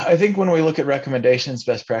I think when we look at recommendations,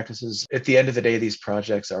 best practices, at the end of the day, these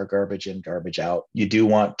projects are garbage in, garbage out. You do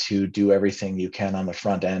want to do everything you can on the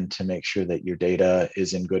front end to make sure that your data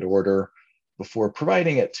is in good order before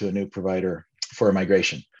providing it to a new provider for a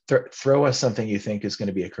migration. Throw us something you think is going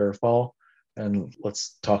to be a curveball, and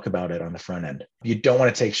let's talk about it on the front end. You don't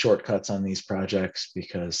want to take shortcuts on these projects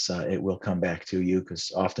because it will come back to you,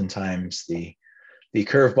 because oftentimes the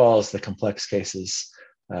curveballs, the complex cases,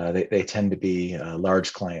 they tend to be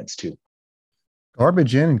large clients too.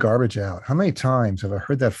 Garbage in and garbage out. How many times have I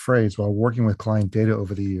heard that phrase while working with client data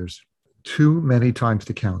over the years? Too many times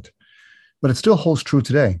to count. But it still holds true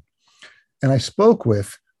today. And I spoke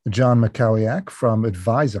with John Mackowiak from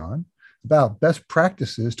Advizon about best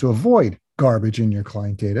practices to avoid garbage in your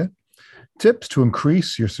client data, tips to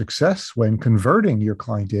increase your success when converting your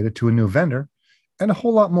client data to a new vendor, and a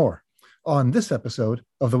whole lot more on this episode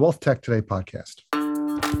of the Wealth Tech Today podcast.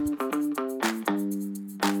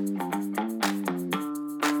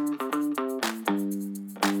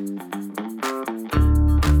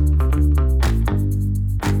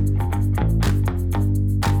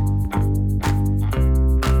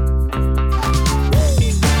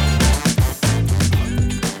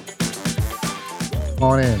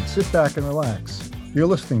 On in, sit back and relax. You're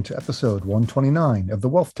listening to episode 129 of the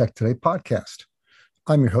Wealth Tech Today podcast.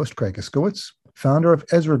 I'm your host, Craig Iskowitz, founder of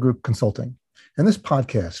Ezra Group Consulting. And this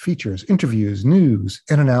podcast features interviews, news,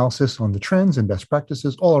 and analysis on the trends and best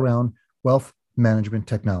practices all around wealth management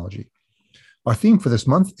technology. Our theme for this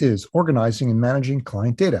month is organizing and managing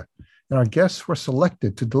client data. And our guests were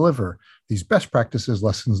selected to deliver these best practices,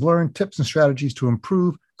 lessons learned, tips, and strategies to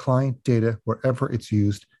improve client data wherever it's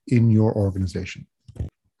used in your organization.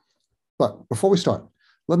 But before we start,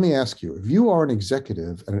 let me ask you, if you are an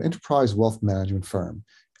executive at an enterprise wealth management firm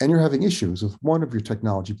and you're having issues with one of your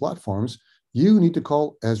technology platforms, you need to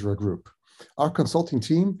call Ezra Group. Our consulting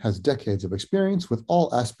team has decades of experience with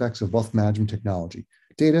all aspects of wealth management technology,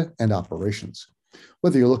 data, and operations.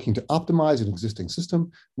 Whether you're looking to optimize an existing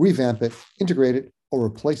system, revamp it, integrate it, or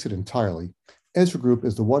replace it entirely, Ezra Group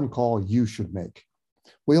is the one call you should make.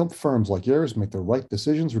 We help firms like yours make the right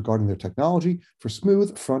decisions regarding their technology for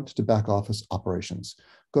smooth front to back office operations.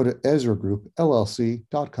 Go to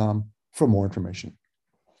EzraGroupLLC.com for more information.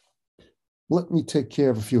 Let me take care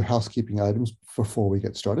of a few housekeeping items before we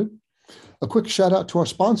get started. A quick shout out to our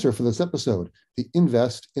sponsor for this episode, the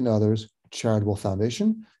Invest in Others Charitable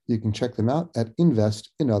Foundation. You can check them out at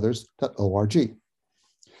investinothers.org.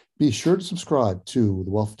 Be sure to subscribe to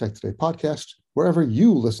the Wealth Tech Today podcast wherever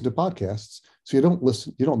you listen to podcasts, so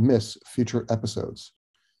you don't miss future episodes.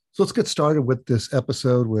 So let's get started with this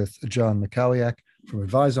episode with John Mackowiak from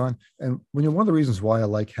Advizon. And one of the reasons why I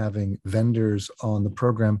like having vendors on the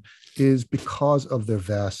program is because of their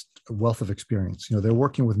vast wealth of experience. They're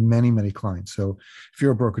working with many, many clients. So if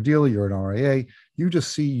you're a broker dealer, you're an RIA, you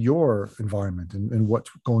just see your environment and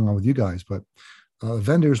what's going on with you guys. But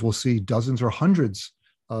vendors will see dozens or hundreds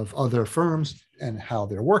of other firms and how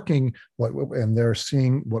they're working, and they're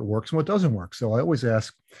seeing what works and what doesn't work. So I always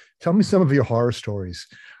ask, tell me some of your horror stories.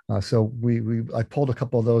 So I pulled a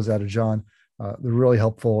couple of those out of John. They're really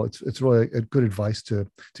helpful. It's really a good advice to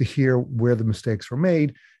hear where the mistakes were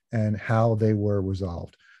made and how they were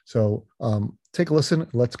resolved. So take a listen.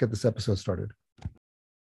 Let's get this episode started.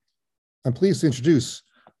 I'm pleased to introduce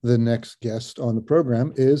the next guest on the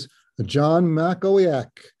program is John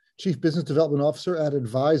Mackowiak, Chief Business Development Officer at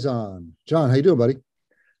Advizon. John, how you doing, buddy?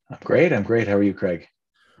 I'm great. How are you, Craig?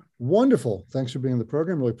 Wonderful. Thanks for being on the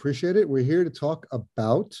program. Really appreciate it. We're here to talk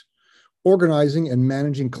about organizing and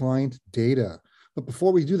managing client data. But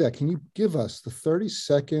before we do that, can you give us the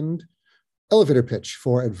 30-second elevator pitch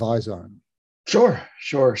for Advizon? Sure.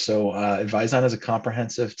 So Advizon is a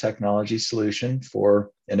comprehensive technology solution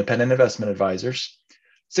for independent investment advisors.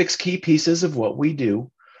 6 key pieces of what we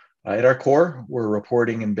do. At our core, we're a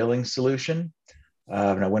reporting and billing solution.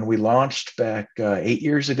 Now, when we launched back 8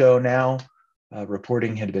 years ago now,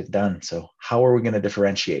 reporting had been done. So how are we going to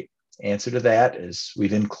differentiate? Answer to that is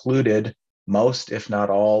we've included most, if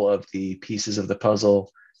not all, of the pieces of the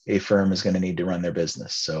puzzle a firm is going to need to run their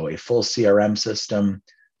business. So a full CRM system,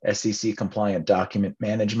 SEC compliant document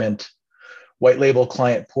management, white label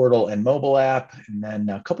client portal and mobile app. And then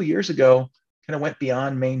a couple of years ago, kind of went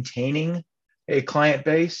beyond maintaining a client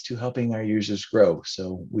base to helping our users grow.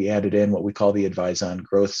 So we added in what we call the Advizon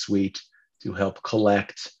Growth Suite to help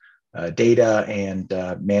collect data and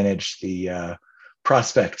manage the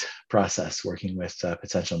prospect process working with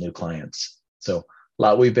potential new clients. So a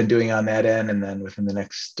lot we've been doing on that end. And then within the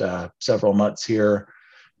next several months here,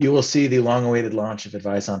 you will see the long-awaited launch of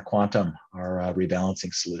Advizon Quantum, our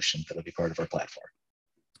rebalancing solution that'll be part of our platform.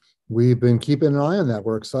 We've been keeping an eye on that.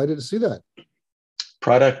 We're excited to see that.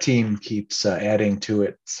 Product team keeps adding to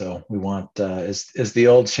it. So we want, as the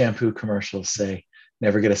old shampoo commercials say,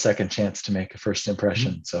 never get a second chance to make a first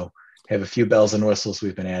impression. Mm-hmm. So have a few bells and whistles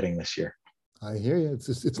we've been adding this year. I hear you.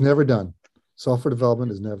 It's never done. Software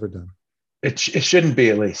development is never done. It shouldn't be,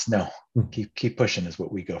 at least. No, keep pushing is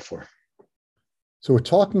what we go for. So we're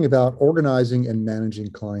talking about organizing and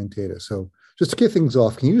managing client data. So just to kick things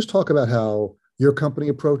off, can you just talk about how your company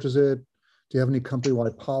approaches it? Do you have any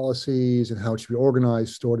company-wide policies and how it should be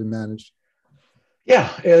organized, stored, and managed?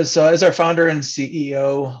 Yeah, as our founder and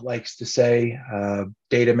CEO likes to say,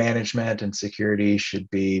 data management and security should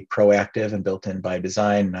be proactive and built in by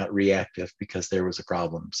design, not reactive because there was a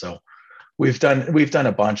problem. So we've done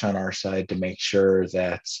a bunch on our side to make sure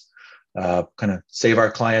that kind of save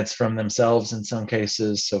our clients from themselves in some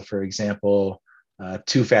cases. So, for example,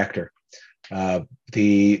 two-factor.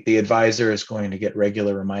 The advisor is going to get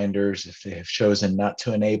regular reminders if they have chosen not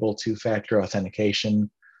to enable two-factor authentication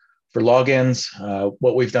for logins.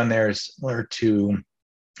 What we've done there is similar to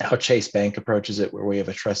how Chase Bank approaches it, where we have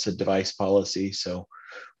a trusted device policy. So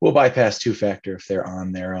we'll bypass two-factor if they're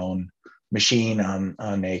on their own machine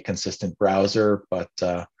on a consistent browser, but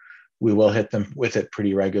we will hit them with it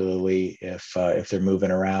pretty regularly if they're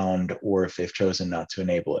moving around or if they've chosen not to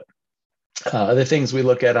enable it. Other things we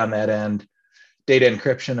look at on that end, data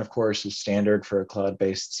encryption, of course, is standard for a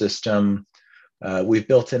cloud-based system. We've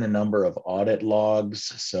built in a number of audit logs.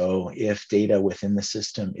 So if data within the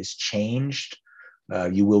system is changed,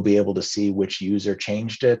 you will be able to see which user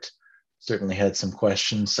changed it. Certainly had some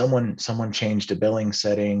questions. Someone changed a billing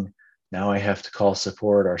setting. Now I have to call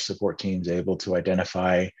support. Our support team's able to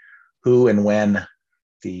identify who and when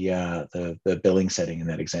the billing setting in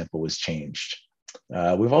that example was changed.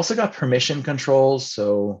 We've also got permission controls.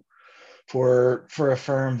 So for a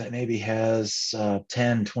firm that maybe has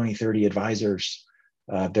 10, 20, 30 advisors,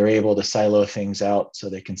 they're able to silo things out so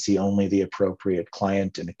they can see only the appropriate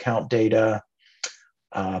client and account data,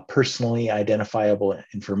 personally identifiable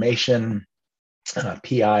information,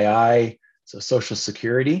 PII, so Social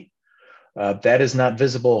Security. That is not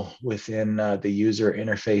visible within the user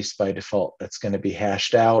interface by default. That's going to be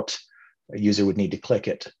hashed out. A user would need to click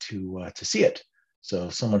it to see it. So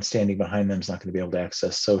someone standing behind them is not going to be able to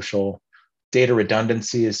access social. Data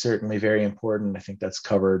redundancy is certainly very important. I think that's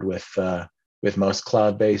covered with most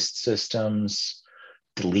cloud-based systems.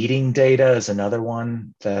 Deleting data is another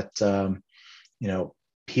one that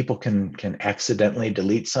people can accidentally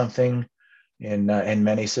delete something in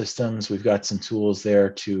many systems. We've got some tools there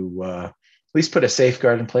to at least put a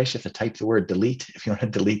safeguard in place. You have to type the word delete if you want to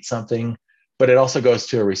delete something, but it also goes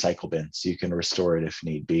to a recycle bin, so you can restore it if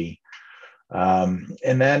need be. And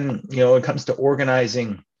then, when it comes to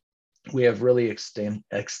organizing, we have really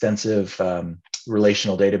extensive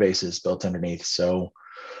relational databases built underneath. So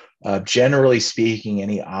generally speaking,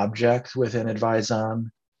 any object within Advizon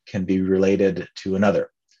can be related to another.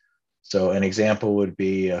 So an example would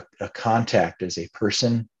be a contact as a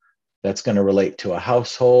person. That's going to relate to a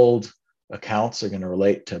household. Accounts are going to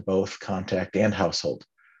relate to both contact and household.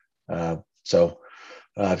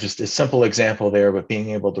 Just a simple example there, but being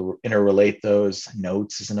able to interrelate those.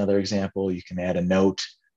 Notes is another example. You can add a note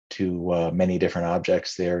to many different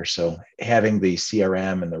objects there. So having the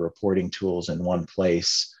CRM and the reporting tools in one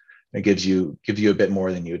place, it gives you a bit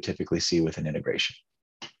more than you would typically see with an integration.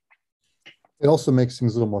 It also makes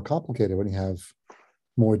things a little more complicated when you have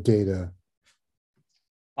more data.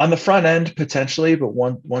 On the front end, potentially, but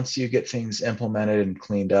once you get things implemented and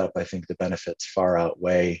cleaned up, I think the benefits far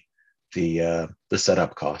outweigh the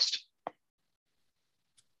setup cost.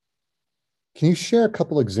 Can you share a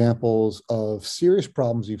couple examples of serious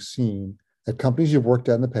problems you've seen at companies you've worked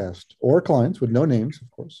at in the past, or clients with no names,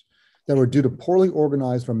 of course, that were due to poorly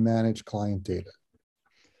organized or managed client data?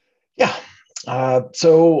 Yeah.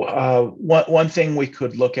 One thing we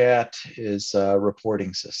could look at is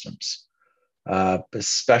reporting systems,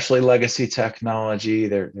 especially legacy technology.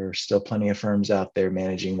 There are still plenty of firms out there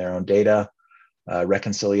managing their own data,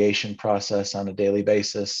 reconciliation process on a daily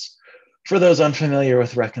basis. For those unfamiliar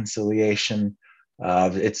with reconciliation,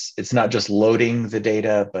 it's not just loading the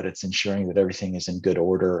data, but it's ensuring that everything is in good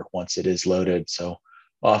order once it is loaded. So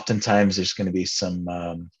oftentimes there's going to be some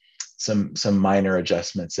minor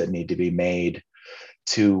adjustments that need to be made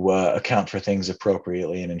to account for things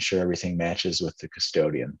appropriately and ensure everything matches with the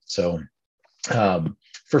custodian. So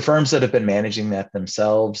for firms that have been managing that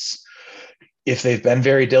themselves, if they've been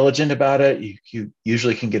very diligent about it, you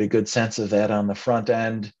usually can get a good sense of that on the front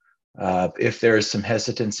end. If there is some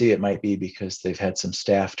hesitancy, it might be because they've had some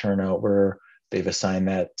staff turnover, they've assigned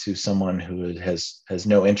that to someone who has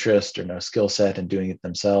no interest or no skill set in doing it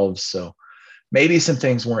themselves. So maybe some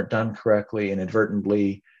things weren't done correctly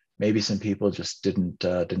inadvertently. Maybe some people just didn't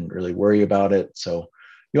really worry about it. So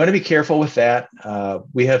you want to be careful with that.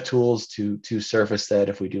 We have tools to surface that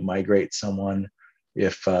if we do migrate someone,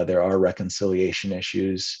 if there are reconciliation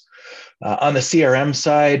issues. On the CRM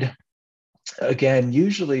side, again,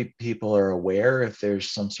 usually people are aware if there's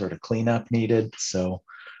some sort of cleanup needed. So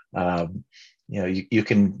you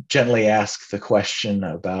can gently ask the question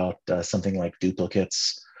about something like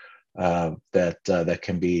duplicates that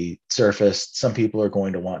can be surfaced. Some people are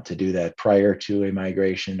going to want to do that prior to a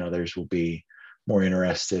migration. Others will be more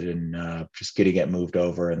interested in just getting it moved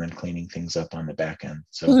over and then cleaning things up on the back end.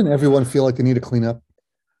 So doesn't everyone feel like they need to clean up?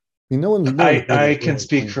 I mean, no one. I can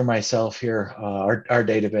speak for myself here. Our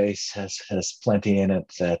database has plenty in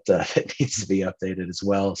it that needs to be updated as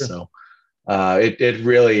well. Sure. So it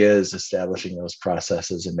really is establishing those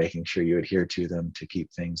processes and making sure you adhere to them to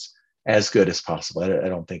keep things as good as possible. I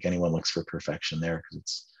don't think anyone looks for perfection there because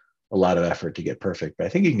it's a lot of effort to get perfect. But I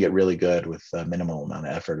think you can get really good with a minimal amount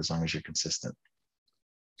of effort as long as you're consistent.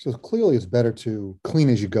 So clearly, it's better to clean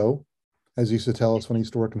as you go, as you used to tell us when I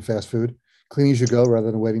used to work in fast food. Clean as you go rather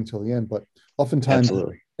than waiting till the end. But oftentimes,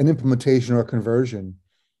 Absolutely. An implementation or a conversion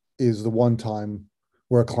is the one time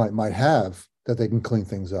where a client might have that they can clean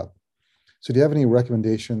things up. So do you have any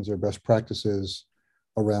recommendations or best practices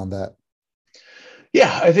around that?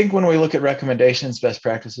 Yeah, I think when we look at recommendations, best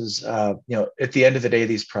practices, at the end of the day,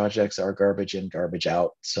 these projects are garbage in, garbage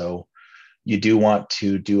out. So you do want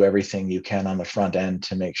to do everything you can on the front end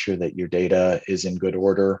to make sure that your data is in good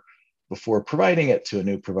order before providing it to a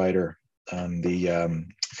new provider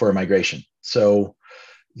for a migration. So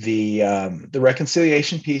the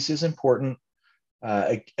reconciliation piece is important.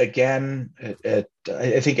 Again,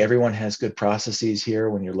 I think everyone has good processes here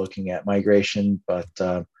when you're looking at migration,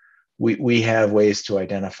 but we have ways to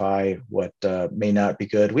identify what may not be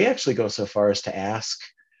good. We actually go so far as to ask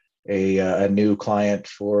a new client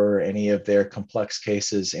for any of their complex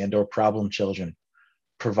cases and or problem children,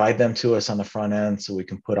 provide them to us on the front end so we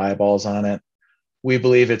can put eyeballs on it. We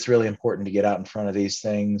believe it's really important to get out in front of these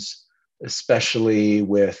things, especially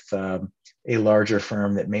with a larger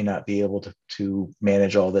firm that may not be able to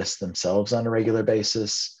manage all this themselves on a regular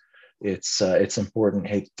basis. It's important.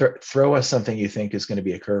 Hey, throw us something you think is going to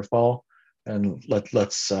be a curveball, and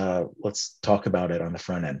let's talk about it on the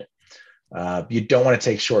front end. You don't want to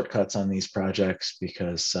take shortcuts on these projects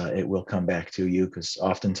because it will come back to you. Because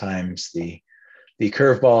oftentimes the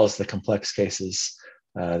curveballs, the complex cases,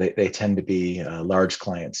 they tend to be large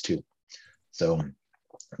clients too. So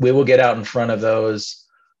we will get out in front of those.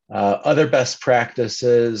 Other best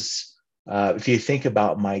practices, if you think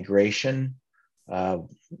about migration,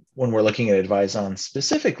 when we're looking at Advizon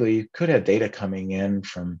specifically, you could have data coming in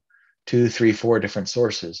from 2, 3, 4 different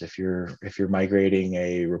sources. If you're migrating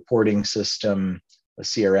a reporting system, a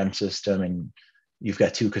CRM system, and you've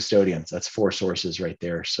got 2 custodians, that's 4 sources right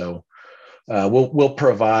there. So we'll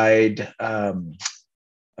provide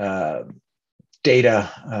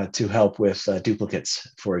data to help with duplicates,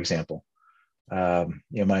 for example.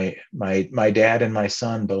 My dad and my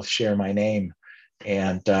son both share my name.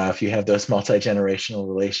 And if you have those multi-generational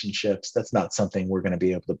relationships, that's not something we're going to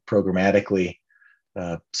be able to programmatically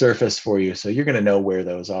surface for you. So you're going to know where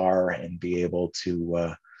those are and be able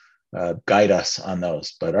to guide us on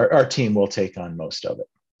those. But our team will take on most of it.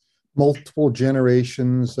 Multiple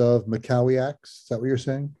generations of McCowiacs, is that what you're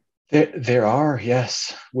saying? There are,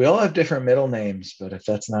 yes. We all have different middle names, but if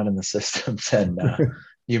that's not in the system, then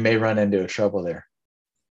you may run into a trouble there.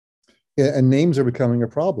 Yeah, and names are becoming a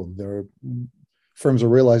problem. Firms are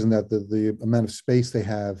realizing that the amount of space they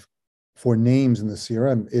have for names in the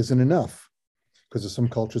CRM isn't enough because there's some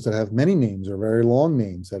cultures that have many names or very long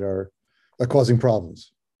names that are causing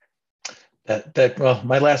problems. Well,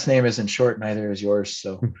 my last name isn't short, neither is yours.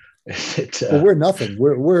 So well, we're nothing.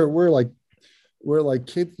 We're like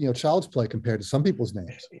kid, child's play compared to some people's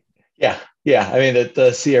names. Yeah. I mean,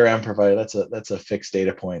 the CRM provider, that's a fixed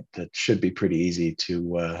data point that should be pretty easy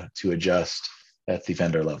to adjust at the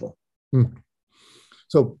vendor level.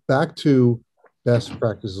 So back to best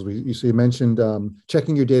practices. You mentioned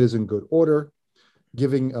checking your data is in good order,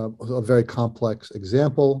 giving a very complex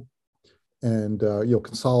example, and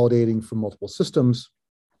consolidating from multiple systems.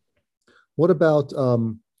 What about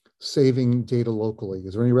saving data locally?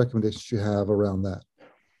 Is there any recommendations you have around that?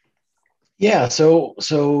 Yeah, so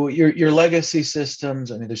your legacy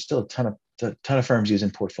systems. I mean, there's still a ton of firms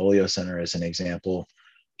using Portfolio Center as an example.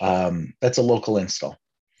 That's a local install.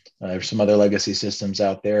 There's some other legacy systems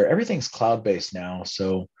out there. Everything's cloud-based now,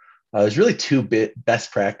 so there's really 2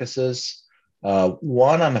 best practices.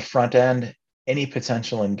 One, on the front end, any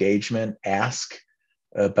potential engagement, ask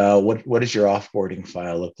about what does your offboarding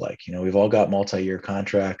file look like. We've all got multi-year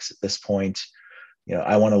contracts at this point.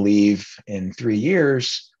 I want to leave in 3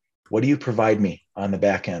 years. What do you provide me on the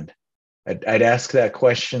back end? I'd ask that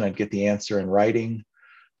question. I'd get the answer in writing.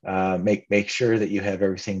 Make sure that you have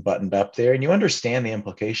everything buttoned up there and you understand the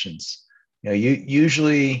implications. You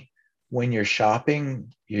usually, when you're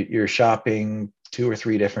shopping 2 or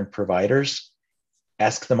 3 different providers.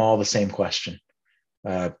 Ask them all the same question.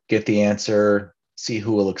 Get the answer. See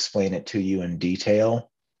who will explain it to you in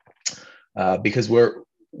detail. Because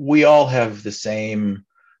we all have the same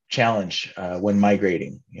challenge when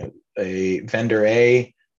migrating. A vendor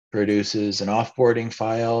A produces an offboarding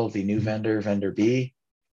file. The new vendor B,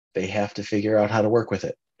 they have to figure out how to work with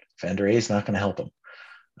it. Vendor A is not going to help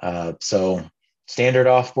them. So standard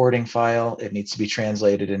offboarding file, it needs to be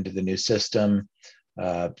translated into the new system.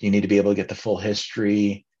 You need to be able to get the full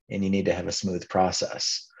history, and you need to have a smooth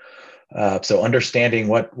process. So understanding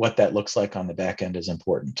what that looks like on the back end is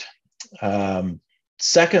important.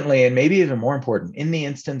 Secondly, and maybe even more important, in the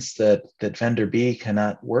instance that vendor B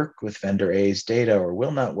cannot work with vendor A's data or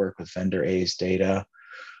will not work with vendor A's data,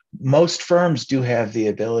 most firms do have the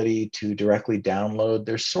ability to directly download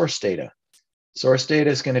their source data. Source data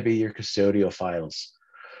is going to be your custodial files.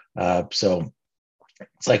 So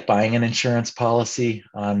it's like buying an insurance policy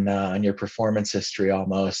on your performance history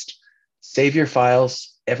almost. Save your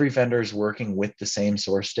files. Every vendor is working with the same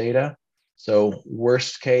source data. So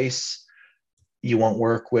worst case, you won't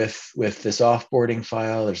work with this offboarding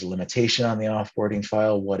file. There's a limitation on the offboarding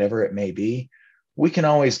file, whatever it may be. We can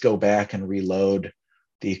always go back and reload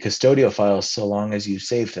the custodial files so long as you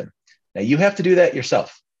save them. Now you have to do that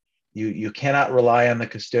yourself. You cannot rely on the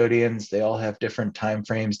custodians. They all have different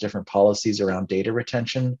timeframes, different policies around data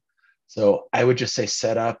retention. So I would just say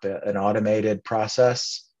set up an automated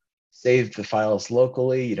process, save the files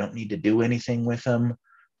locally. You don't need to do anything with them,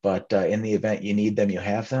 but in the event you need them, you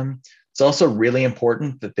have them. It's also really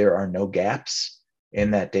important that there are no gaps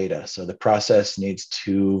in that data. So the process needs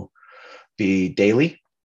to be daily,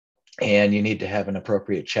 and you need to have an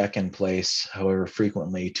appropriate check in place, however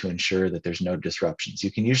frequently, to ensure that there's no disruptions.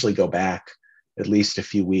 You can usually go back at least a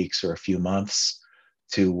few weeks or a few months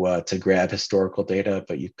to grab historical data,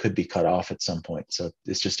 but you could be cut off at some point. So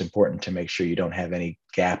it's just important to make sure you don't have any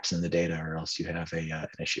gaps in the data, or else you have an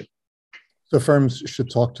issue. So firms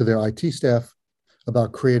should talk to their IT staff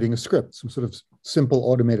about creating a script, some sort of simple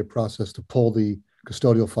automated process to pull the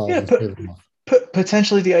custodial files and save them off.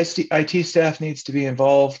 Potentially the IT staff needs to be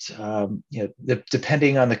involved.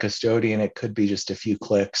 Depending on the custodian, it could be just a few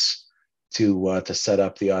clicks to set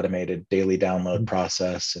up the automated daily download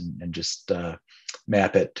process and just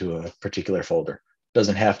map it to a particular folder.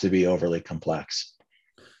 Doesn't have to be overly complex.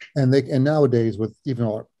 And nowadays, with even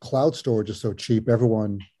our cloud storage is so cheap,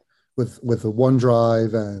 everyone with a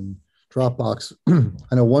OneDrive and Dropbox,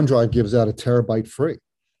 I know OneDrive gives out 1 terabyte free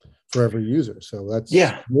for every user. So that's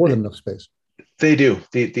more than enough space. They do.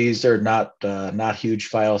 These are not huge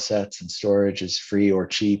file sets, and storage is free or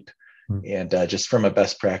cheap. And just from a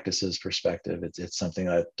best practices perspective, it's something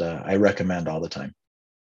that I recommend all the time.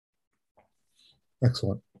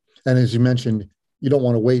 Excellent. And as you mentioned, you don't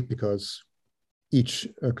want to wait because each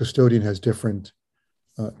custodian has different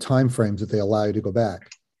time frames that they allow you to go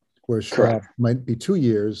back. Whereas Schwab might be 2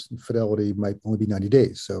 years, and Fidelity might only be 90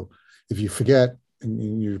 days. So if you forget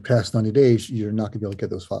and you're past 90 days, you're not going to be able to get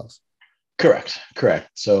those files. Correct.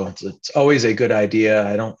 So it's always a good idea.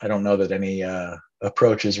 I don't know that any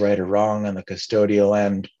approach is right or wrong on the custodial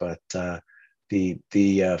end, but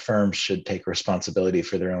the firms should take responsibility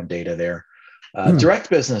for their own data there. Direct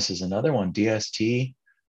business is another one. DST.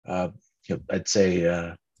 I'd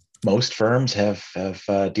say most firms have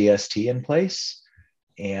DST in place,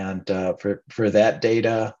 and for that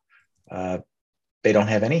data, they don't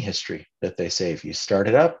have any history that they save. You start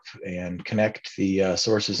it up and connect the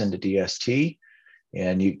sources into DST,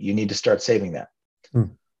 and you need to start saving that.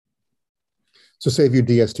 So save your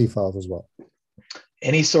DST files as well.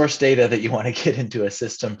 Any source data that you want to get into a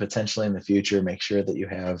system potentially in the future, make sure that you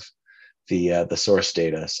have the source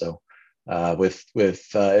data. So with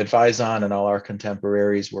Advizon and all our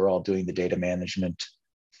contemporaries, we're all doing the data management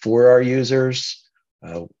for our users.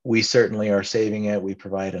 We certainly are saving it. We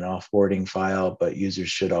provide an offboarding file, but users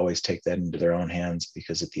should always take that into their own hands,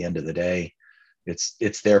 because at the end of the day,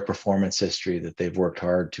 it's their performance history that they've worked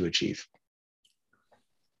hard to achieve.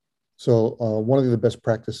 So one of the best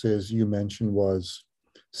practices you mentioned was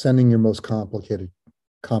sending your most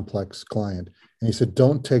complex client. And you said,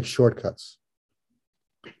 don't take shortcuts.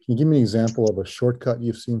 Can you give me an example of a shortcut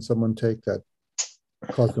you've seen someone take that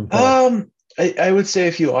caused them problems? I would say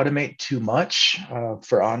if you automate too much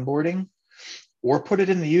for onboarding or put it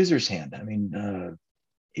in the user's hand. I mean,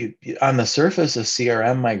 on the surface, a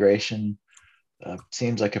CRM migration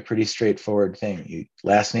seems like a pretty straightforward thing.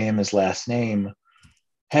 Last name is last name.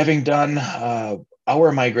 Having done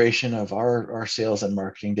our migration of our sales and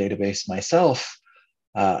marketing database myself,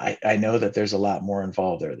 I know that there's a lot more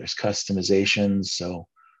involved there. There's customizations. So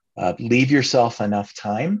leave yourself enough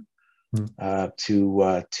time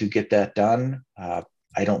to get that done.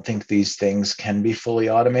 I don't think these things can be fully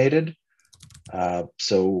automated.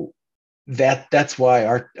 So that's why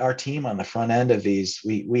our team on the front end of these,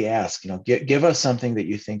 we ask, give us something that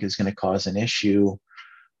you think is going to cause an issue.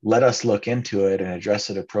 Let us look into it and address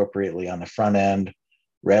it appropriately on the front end,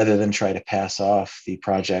 rather than try to pass off the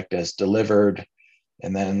project as delivered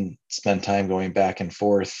and then spend time going back and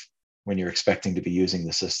forth when you're expecting to be using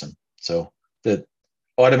the system. So the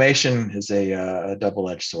automation is a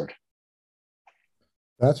double-edged sword.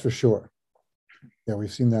 That's for sure. Yeah,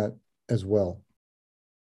 we've seen that as well.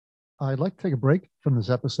 I'd like to take a break from this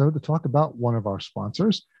episode to talk about one of our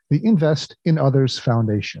sponsors, the Invest in Others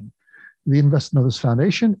Foundation. The Invest in Others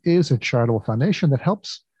Foundation is a charitable foundation that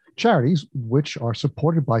helps charities which are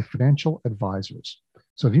supported by financial advisors.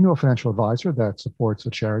 So if you know a financial advisor that supports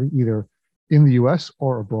a charity, either in the US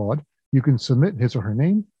or abroad, you can submit his or her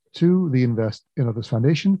name to the Invest in Others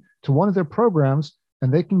Foundation to one of their programs,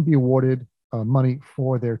 and they can be awarded money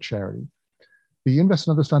for their charity. The Invest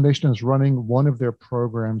in Others Foundation is running one of their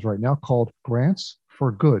programs right now called Grants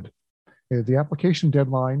for Good. The application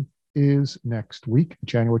deadline is next week,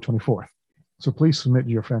 January 24th. So please submit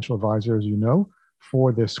your financial advisor, as you know,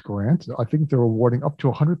 for this grant. I think they're awarding up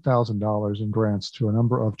to $100,000 in grants to a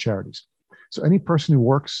number of charities. So any person who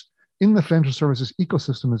works in the financial services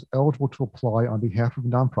ecosystem is eligible to apply on behalf of a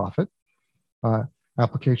nonprofit.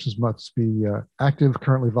 Applications must be active,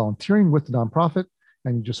 currently volunteering with the nonprofit,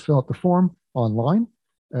 and you just fill out the form online,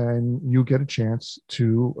 and you get a chance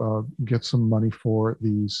to get some money for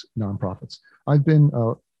these nonprofits. I've been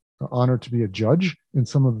honored to be a judge in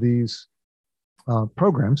some of these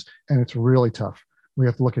programs, and it's really tough. We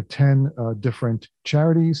have to look at 10 different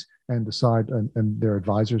charities and decide, and their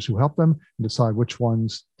advisors who help them, and decide which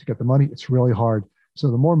ones to get the money. It's really hard. So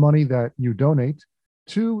the more money that you donate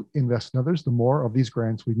to Invest in Others, the more of these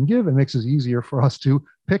grants we can give. It makes it easier for us to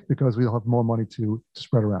pick because we'll have more money to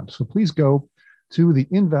spread around. So please go to the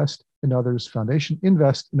Invest in Others Foundation,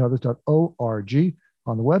 investinothers.org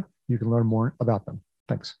on the web. You can learn more about them.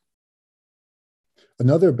 Thanks.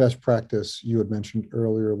 Another best practice you had mentioned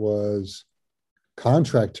earlier was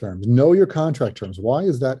contract terms. Know your contract terms. Why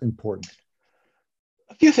is that important?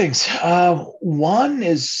 A few things. One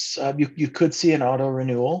is you could see an auto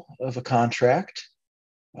renewal of a contract.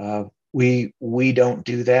 We don't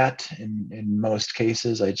do that in most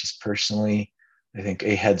cases. I think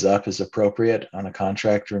a heads up is appropriate on a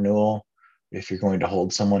contract renewal. If you're going to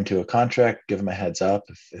hold someone to a contract, give them a heads up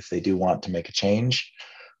if they do want to make a change.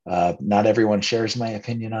 Not everyone shares my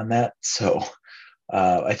opinion on that. So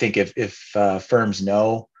I think if firms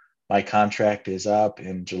know my contract is up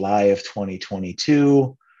in July of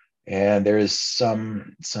 2022, and there is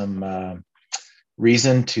some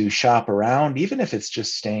reason to shop around, even if it's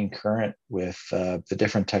just staying current with the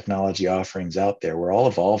different technology offerings out there. We're all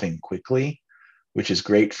evolving quickly, which is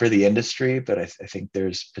great for the industry, but I think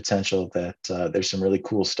there's potential that there's some really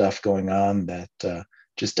cool stuff going on that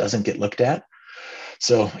just doesn't get looked at.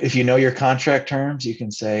 So if you know your contract terms, you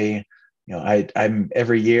can say, I'm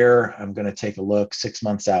every year, I'm going to take a look 6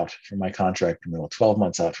 months out for my contract renewal, 12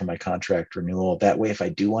 months out for my contract renewal. That way, if I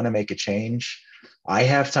do want to make a change, I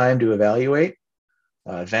have time to evaluate.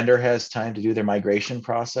 Vendor has time to do their migration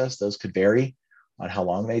process. Those could vary on how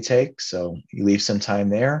long they take. So you leave some time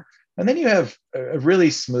there. And then you have a really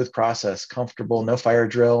smooth process, comfortable, no fire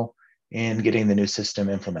drill in getting the new system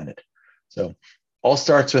implemented. So all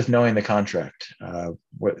starts with knowing the contract.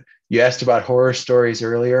 What you asked about horror stories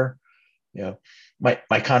earlier.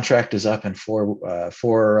 My contract is up in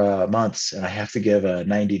four months, and I have to give a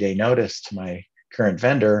 90-day notice to my current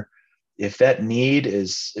vendor. If that need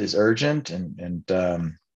is urgent and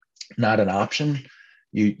not an option,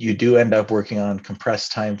 you do end up working on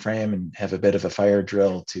compressed time frame and have a bit of a fire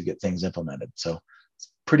drill to get things implemented. So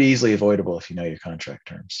it's pretty easily avoidable if you know your contract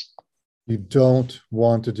terms. You don't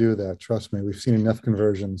want to do that. Trust me, we've seen enough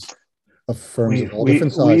conversions of firms of all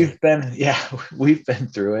different sizes. We've been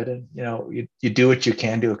through it, and you do what you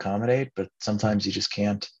can to accommodate, but sometimes you just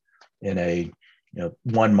can't in a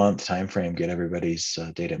 1 month time frame get everybody's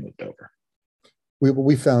data moved over. What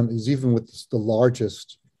we found is even with the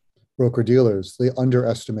largest broker dealers, they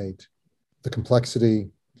underestimate the complexity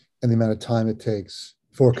and the amount of time it takes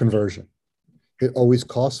for conversion. it always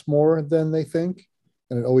costs more than they think,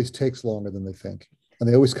 and it always takes longer than they think, and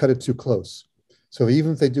they always cut it too close. So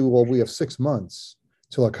even if they do, well, we have 6 months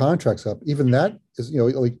till our contract's up. Even that is,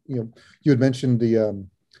 you had mentioned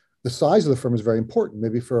the size of the firm is very important.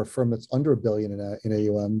 Maybe for a firm that's under $1 billion in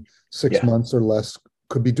AUM, six Yeah. months or less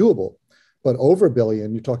could be doable. But over $1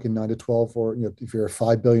 billion, you're talking 9 to 12, or if you're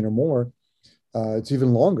 5 billion or more, it's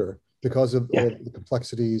even longer because of Yeah. all the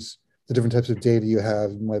complexities, the different types of data you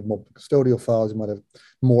have. You might have multiple custodial files. You might have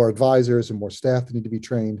more advisors and more staff that need to be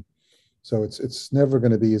trained. So it's never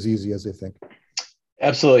going to be as easy as they think.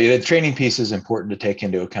 Absolutely. The training piece is important to take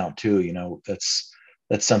into account too.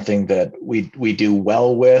 That's something that we do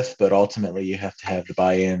well with, but ultimately you have to have the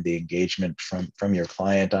buy-in, the engagement from your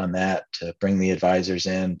client on that to bring the advisors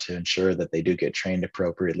in to ensure that they do get trained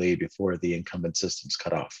appropriately before the incumbent system's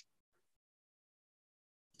cut off.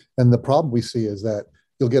 And the problem we see is that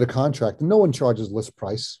you'll get a contract and no one charges list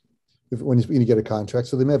price when you get a contract.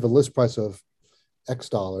 So they may have a list price of X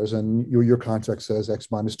dollars and your contract says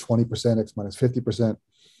X minus 20%, X minus 50%.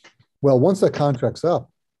 Well, once that contract's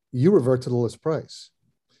up, you revert to the list price.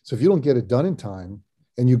 So if you don't get it done in time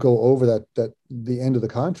and you go over the end of the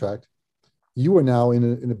contract, you are now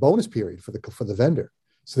in a bonus period for the vendor.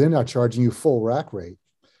 So they're now charging you full rack rate,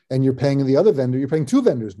 and you're paying the other vendor. You're paying two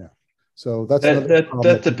vendors now. So that's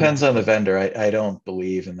that depends on the vendor. I don't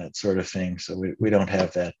believe in that sort of thing. So we don't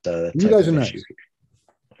have that you type guys of are issue.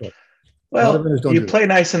 nice. Well, you play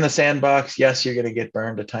nice in the sandbox. Yes, you're going to get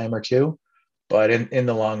burned a time or two, but in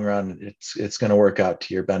the long run, it's going to work out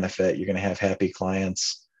to your benefit. You're going to have happy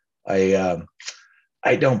clients.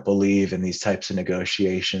 I don't believe in these types of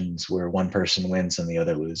negotiations where one person wins and the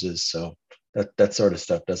other loses. So that sort of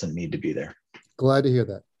stuff doesn't need to be there. Glad to hear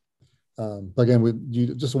that. But again,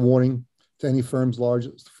 just a warning to any firms, large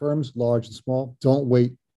and small, don't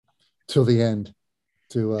wait till the end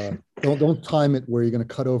to don't time it where you're going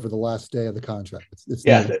to cut over the last day of the contract. It's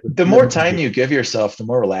yeah. never, the more time you give yourself, the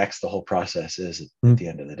more relaxed the whole process is at the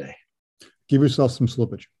end of the day. Give yourself some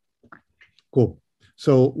slippage. Cool.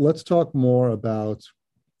 So let's talk more about.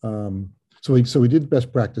 So we did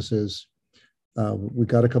best practices. We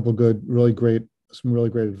got a couple some really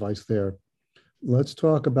great advice there. Let's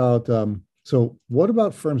talk about, so what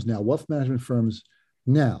about firms now, wealth management firms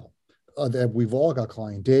now that we've all got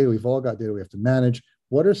client data, we've all got data we have to manage.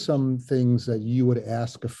 What are some things that you would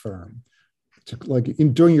ask a firm to,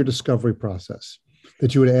 during your discovery process,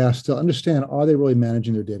 that you would ask to understand, are they really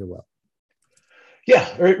managing their data well?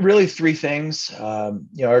 Yeah, really three things.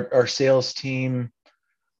 Our sales team,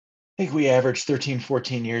 I think we average 13,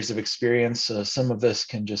 14 years of experience. So some of this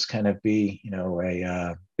can just kind of be,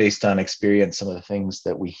 based on experience, some of the things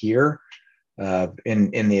that we hear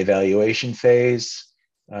in the evaluation phase.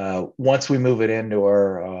 Once we move it into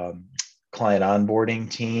our client onboarding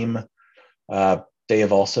team, they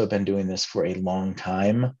have also been doing this for a long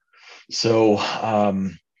time. So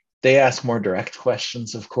they ask more direct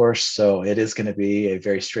questions, of course. So it is going to be a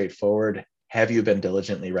very straightforward, have you been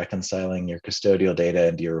diligently reconciling your custodial data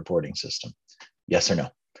into your reporting system? Yes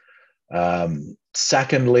or no?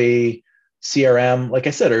 Secondly, CRM, like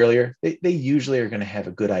I said earlier, they usually are going to have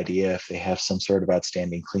a good idea if they have some sort of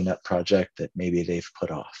outstanding cleanup project that maybe they've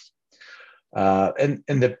put off. And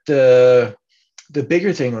the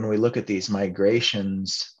bigger thing when we look at these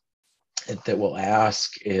migrations that we'll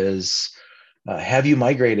ask is, have you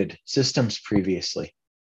migrated systems previously?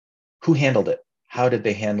 Who handled it? How did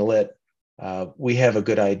they handle it? We have a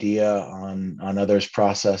good idea on others'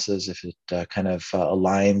 processes if it kind of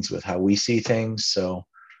aligns with how we see things. So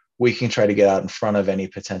we can try to get out in front of any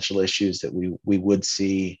potential issues that we would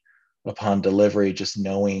see upon delivery, just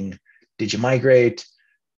knowing, did you migrate?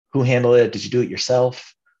 Who handled it? Did you do it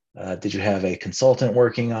yourself? Did you have a consultant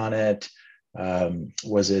working on it?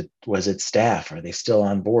 Was it staff? Are they still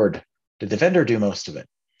on board? Did the vendor do most of it?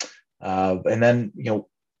 And then,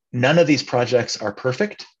 none of these projects are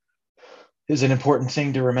perfect is an important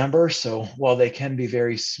thing to remember. So while they can be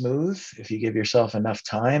very smooth, if you give yourself enough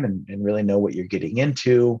time and really know what you're getting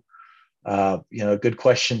into, a good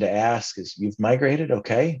question to ask is, you've migrated,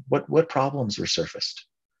 okay, what problems were surfaced?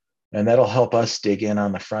 And that'll help us dig in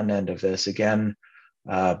on the front end of this. Again,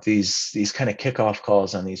 these kind of kickoff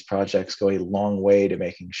calls on these projects go a long way to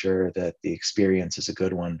making sure that the experience is a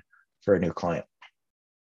good one for a new client.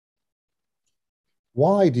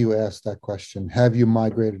 Why do you ask that question? Have you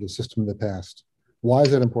migrated a system in the past? Why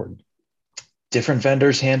is that important? Different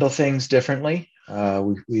vendors handle things differently.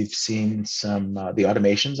 We've seen some, the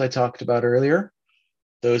automations I talked about earlier,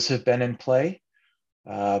 those have been in play.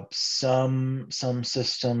 Some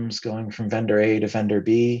systems going from vendor A to vendor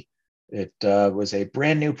B. It was a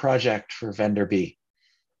brand new project for vendor B.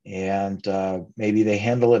 and maybe they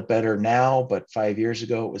handle it better now, but 5 years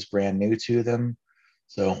ago it was brand new to them.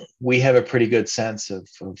 So we have a pretty good sense of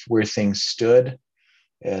where things stood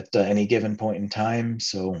at any given point in time.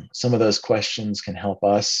 So some of those questions can help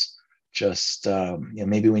us just,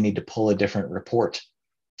 maybe we need to pull a different report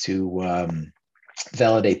to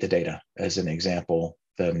validate the data, as an example,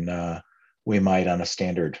 than we might on a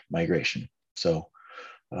standard migration. So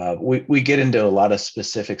we get into a lot of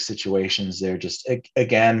specific situations there. Just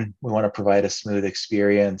again, we want to provide a smooth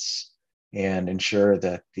experience and ensure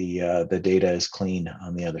that the data is clean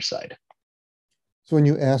on the other side. So when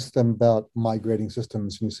you asked them about migrating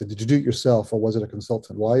systems, and you said, "Did you do it yourself, or was it a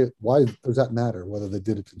consultant?" Why does that matter whether they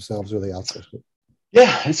did it themselves or they outsourced it?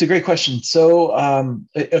 Yeah, it's a great question. So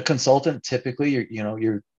a consultant, typically,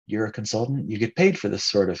 you're a consultant. You get paid for this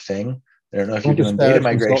sort of thing. I don't know if you're Don't doing data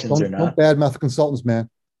disparage consult. migrations or Don't not. badmouth the consultants, man.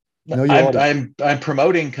 Know your I'm audience. I'm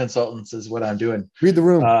promoting consultants is what I'm doing. Read the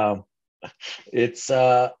room. It's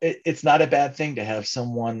not a bad thing to have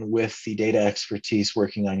someone with the data expertise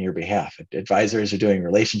working on your behalf. Advisors are doing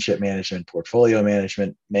relationship management, portfolio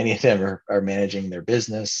management. Many of them are managing their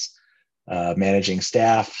business, managing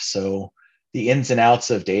staff. So the ins and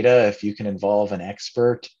outs of data, if you can involve an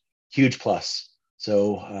expert, huge plus.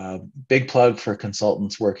 So big plug for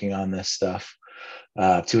consultants working on this stuff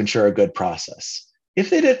to ensure a good process. If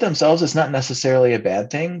they did it themselves, it's not necessarily a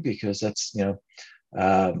bad thing, because that's,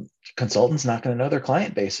 consultants not going to know their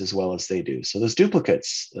client base as well as they do. So those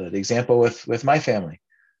duplicates, the example with my family,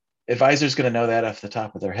 advisor's going to know that off the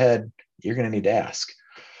top of their head. You're going to need to ask.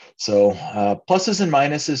 So pluses and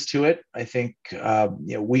minuses to it. I think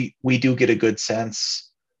we do get a good sense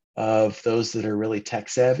of those that are really tech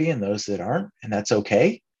savvy and those that aren't, and that's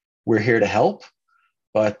okay. We're here to help,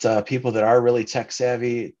 but people that are really tech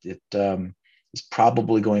savvy, it is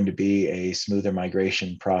probably going to be a smoother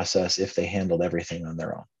migration process if they handled everything on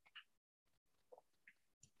their own.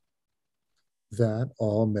 That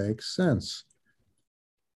all makes sense.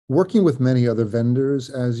 Working with many other vendors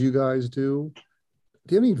as you guys do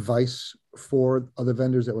you have any advice for other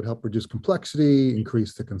vendors that would help reduce complexity,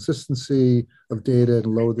 increase the consistency of data, and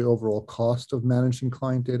lower the overall cost of managing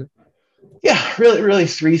client data? Yeah, really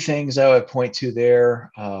three things I would point to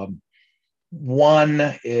there.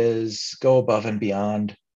 One is go above and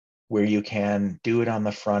beyond where you can. Do it on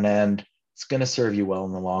the front end. It's going to serve you well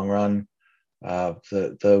in the long run.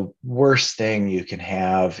 The worst thing you can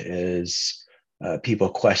have is people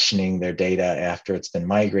questioning their data after it's been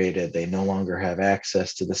migrated. They no longer have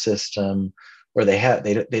access to the system, or they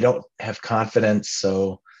don't have confidence,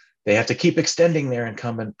 so they have to keep extending their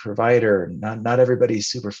incumbent provider. Not everybody's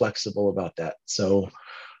super flexible about that. So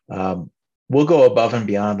we'll go above and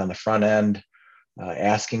beyond on the front end,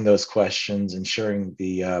 asking those questions, ensuring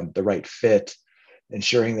the right fit,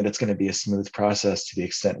 ensuring that it's going to be a smooth process to the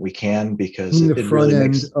extent we can, because the it front really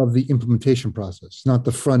end makes of the implementation process, not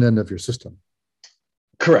the front end of your system.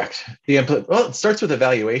 Correct. Well, it starts with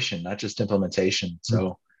evaluation, not just implementation.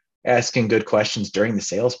 So asking good questions during the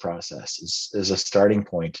sales process is a starting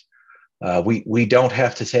point. We don't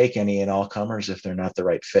have to take any and all comers if they're not the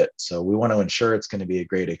right fit. So we want to ensure it's going to be a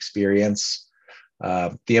great experience.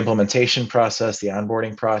 The implementation process, the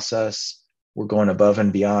onboarding process, we're going above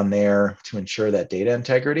and beyond there to ensure that data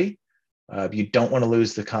integrity. You don't want to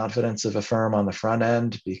lose the confidence of a firm on the front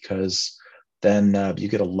end, because then you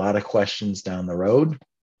get a lot of questions down the road.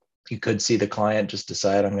 You could see the client just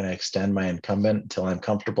decide, I'm going to extend my incumbent until I'm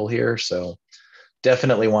comfortable here. So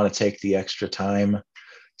definitely want to take the extra time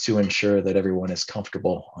to ensure that everyone is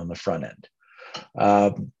comfortable on the front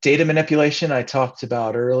end. Data manipulation, I talked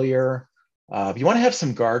about earlier. You want to have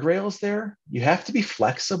some guardrails there. You have to be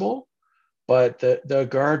flexible, but the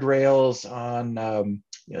guardrails on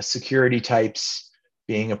security types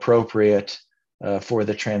being appropriate for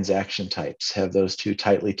the transaction types, have those two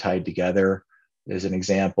tightly tied together is an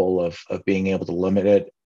example of being able to limit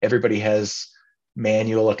it. Everybody has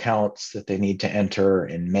manual accounts that they need to enter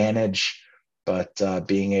and manage, but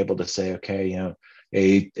being able to say, okay,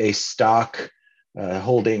 a stock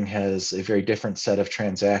holding has a very different set of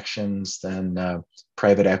transactions than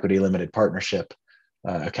private equity limited partnership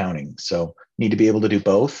accounting. So need to be able to do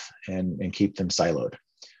both and keep them siloed.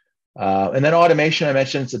 And then automation, I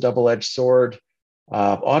mentioned, it's a double-edged sword.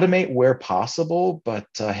 Automate where possible, but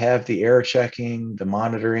have the error checking, the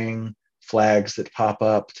monitoring, flags that pop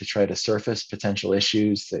up to try to surface potential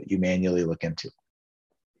issues that you manually look into.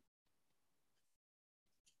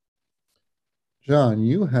 John,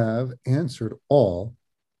 you have answered all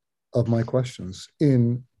of my questions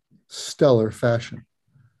in stellar fashion.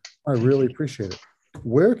 I really appreciate it.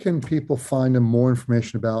 Where can people find more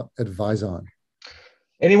information about Advizon?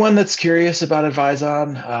 Anyone that's curious about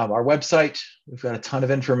Advizon, our website, we've got a ton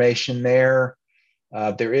of information there.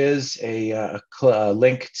 There is a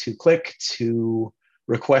link to click to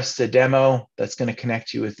request a demo that's going to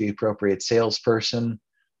connect you with the appropriate salesperson.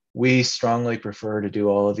 We strongly prefer to do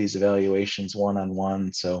all of these evaluations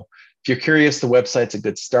one-on-one. So if you're curious, the website's a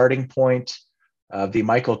good starting point. The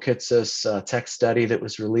Michael Kitces tech study that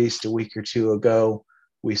was released a week or two ago,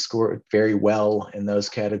 we scored very well in those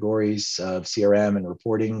categories of CRM and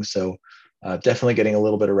reporting. So definitely getting a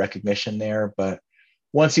little bit of recognition there. But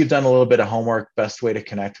once you've done a little bit of homework, best way to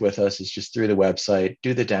connect with us is just through the website,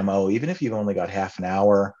 do the demo. Even if you've only got half an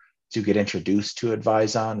hour to get introduced to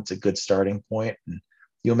Advizon, it's a good starting point, and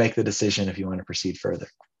you'll make the decision if you want to proceed further.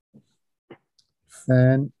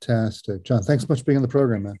 Fantastic. John, thanks so much for being on the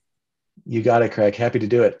program, man. You got it, Craig. Happy to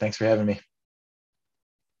do it. Thanks for having me.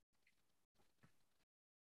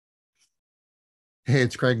 Hey,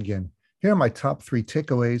 it's Craig again. Here are my top 3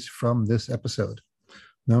 takeaways from this episode.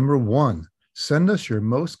 Number 1, send us your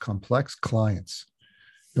most complex clients.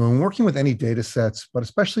 When working with any data sets, but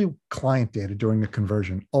especially client data during the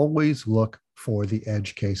conversion, always look for the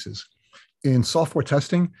edge cases. In software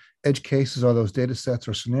testing, edge cases are those data sets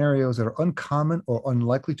or scenarios that are uncommon or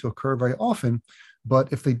unlikely to occur very often,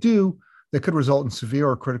 but if they do, they could result in severe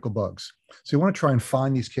or critical bugs. So you want to try and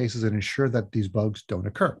find these cases and ensure that these bugs don't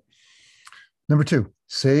occur. Number 2,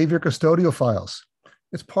 save your custodial files.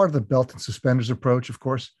 It's part of the belt and suspenders approach, of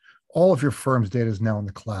course. All of your firm's data is now in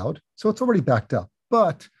the cloud, so it's already backed up.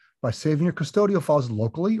 But by saving your custodial files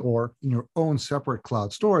locally or in your own separate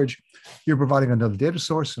cloud storage, you're providing another data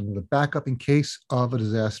source and another backup in case of a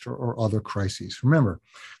disaster or other crises. Remember,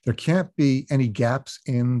 there can't be any gaps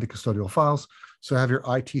in the custodial files, so have your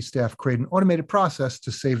IT staff create an automated process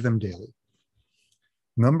to save them daily.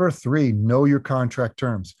 Number 3, know your contract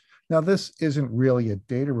terms. Now, this isn't really a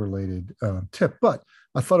data-related tip, but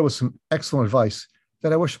I thought it was some excellent advice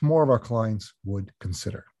that I wish more of our clients would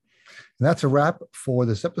consider. And that's a wrap for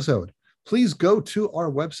this episode. Please go to our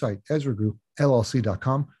website,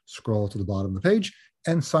 EzraGroupLLC.com, scroll to the bottom of the page,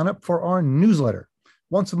 and sign up for our newsletter.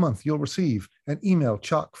 Once a month, you'll receive an email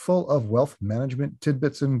chock full of wealth management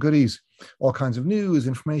tidbits and goodies, all kinds of news,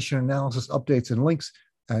 information, analysis, updates, and links,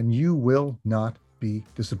 and you will not be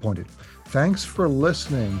disappointed. Thanks for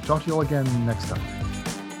listening. Talk to you all again next time.